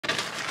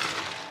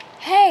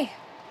Hey,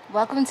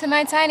 welcome to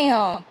my tiny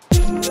home.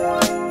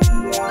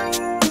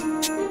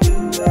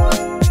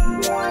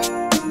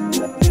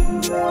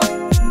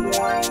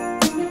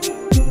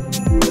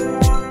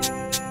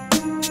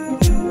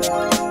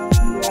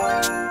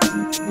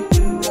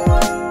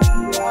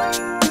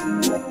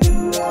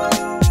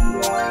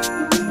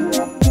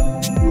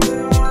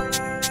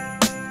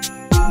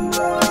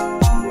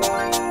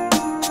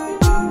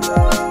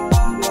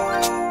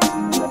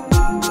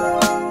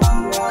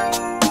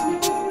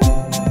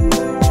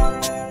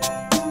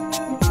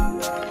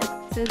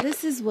 So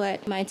this is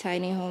what my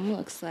tiny home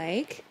looks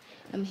like.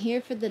 I'm here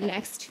for the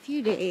next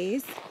few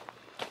days.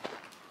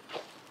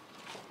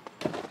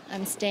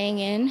 I'm staying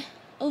in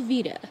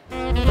Oviedo.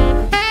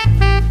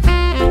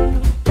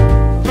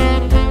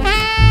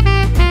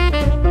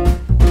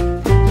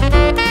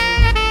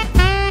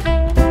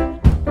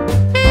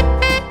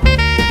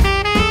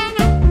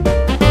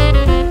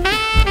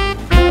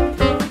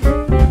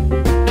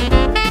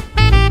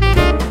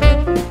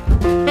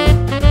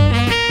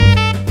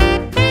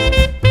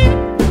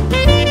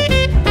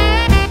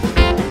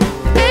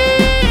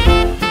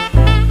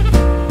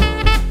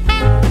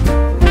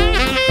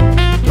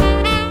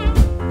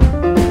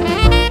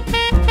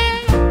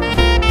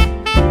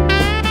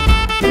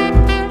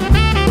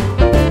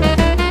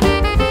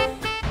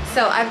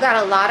 So I've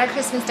got a lot of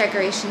Christmas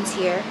decorations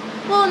here.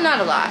 Well,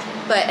 not a lot,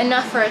 but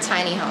enough for a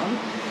tiny home.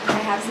 I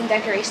have some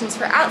decorations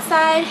for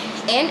outside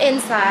and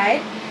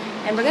inside,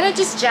 and we're gonna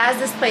just jazz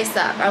this place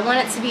up. I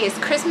want it to be as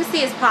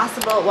Christmassy as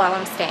possible while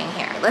I'm staying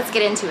here. Let's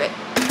get into it.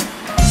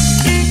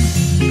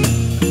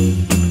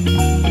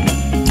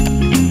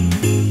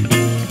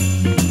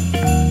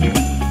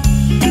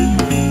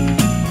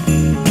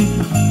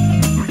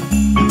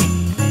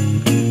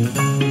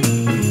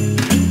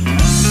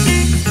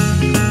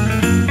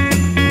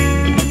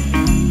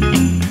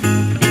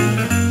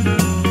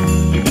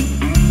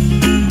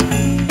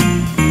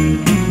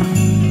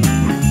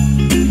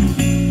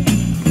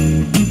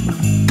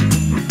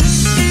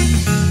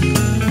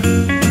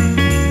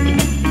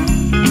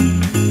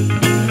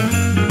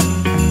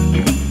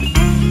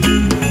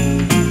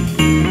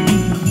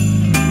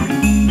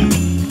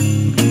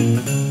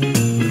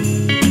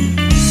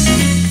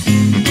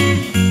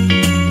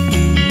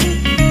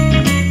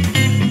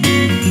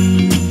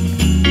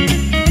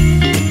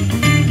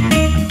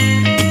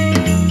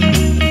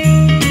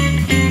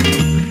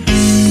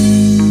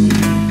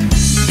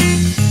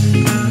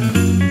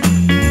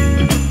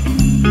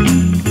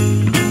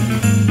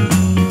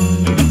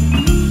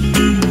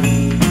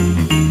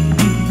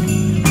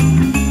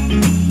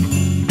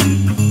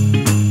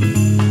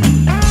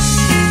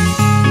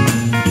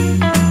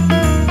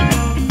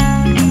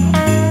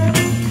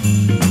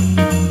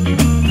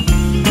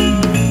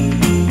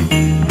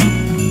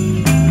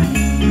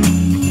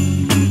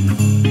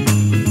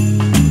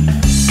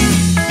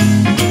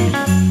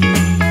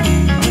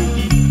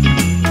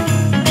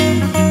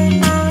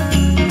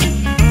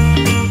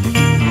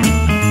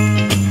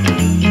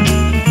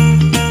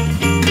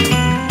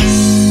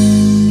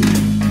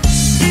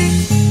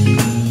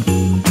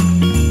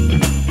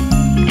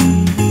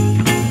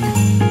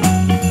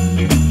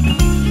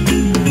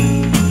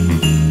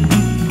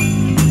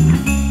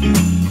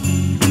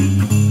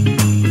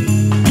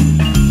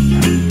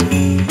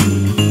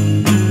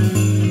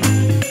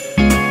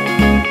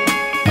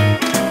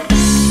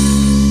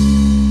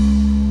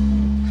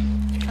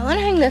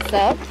 This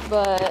up,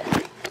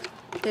 but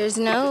there's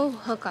no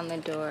hook on the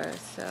door,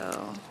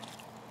 so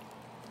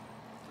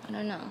I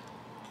don't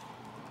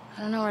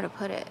know where to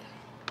put it.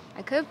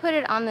 I could put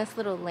it on this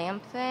little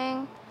lamp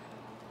thing,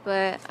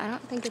 but I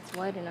don't think it's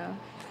wide enough.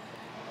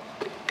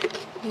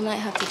 You might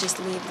have to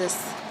just leave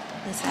this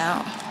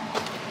out,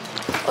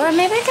 or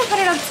maybe I can put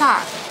it up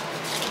top,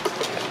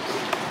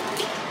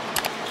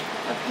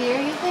 up here.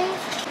 You think?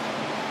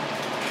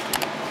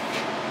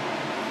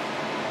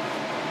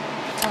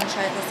 I'll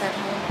try this at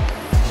home.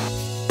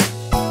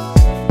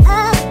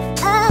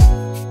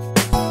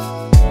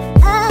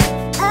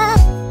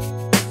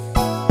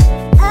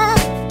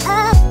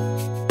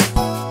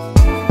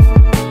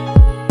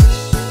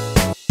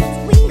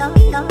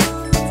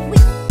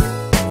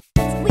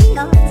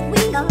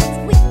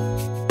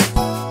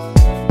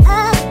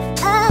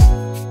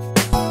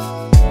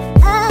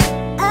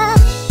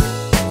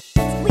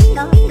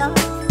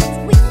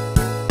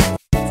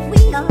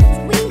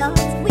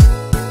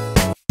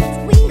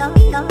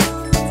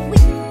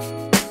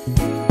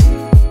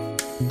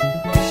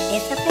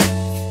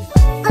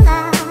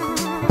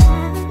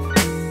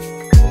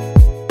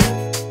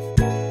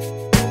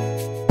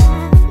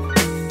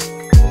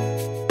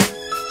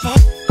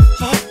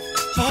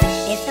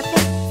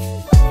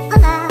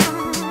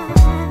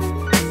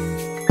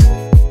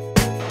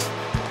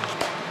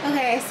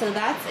 So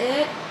that's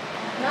it.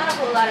 Not a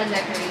whole lot of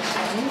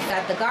decorations.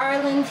 Got the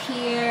garland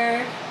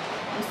here.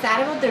 I'm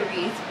sad about the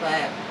wreath,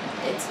 but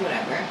it's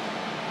whatever.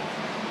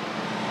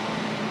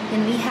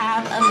 Then we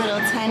have a little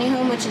tiny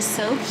home, which is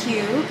so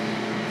cute.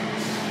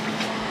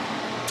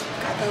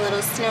 Got the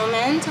little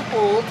snowman to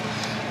hold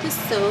the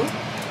soap.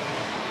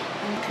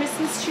 And the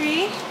Christmas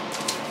tree.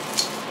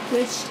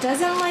 which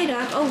doesn't light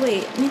up. Oh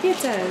wait, maybe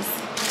it does.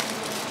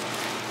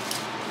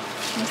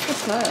 What's the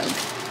plug?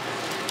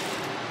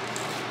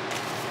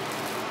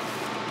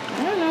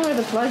 I don't know where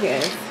the plug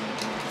is.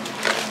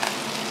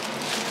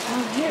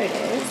 Oh, here it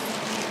is.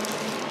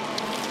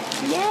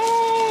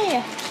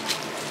 Yay!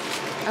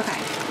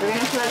 Okay, we're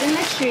gonna plug in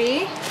the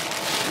tree.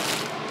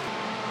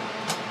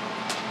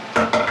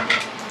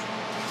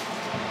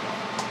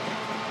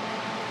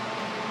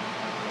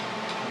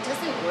 It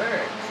doesn't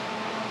work.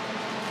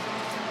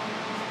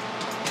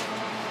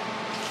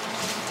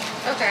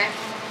 Okay.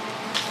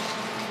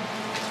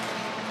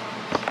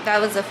 That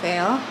was a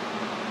fail.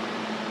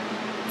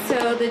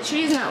 So the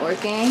tree's not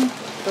working,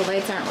 the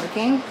lights aren't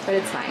working, but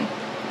it's fine.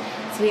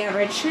 So we have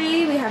our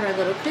tree, we have our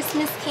little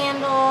Christmas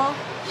candle,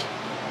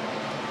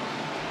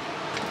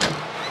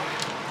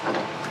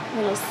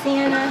 little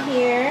Santa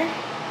here,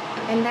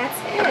 and that's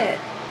it.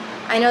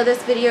 I know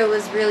this video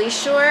was really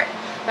short,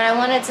 but I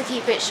wanted to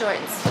keep it short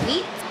and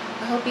sweet.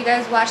 I hope you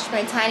guys watched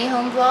my tiny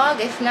home vlog.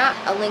 If not,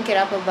 I'll link it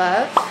up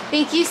above.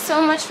 Thank you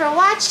so much for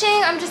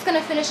watching. I'm just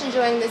gonna finish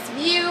enjoying this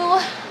view.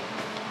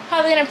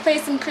 Probably gonna play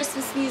some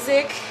Christmas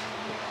music.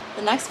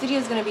 The next video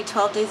is gonna be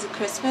 12 Days of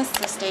Christmas,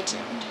 so stay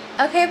tuned.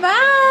 Okay,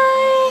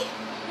 bye!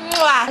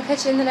 Mwah. I'll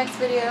catch you in the next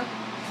video.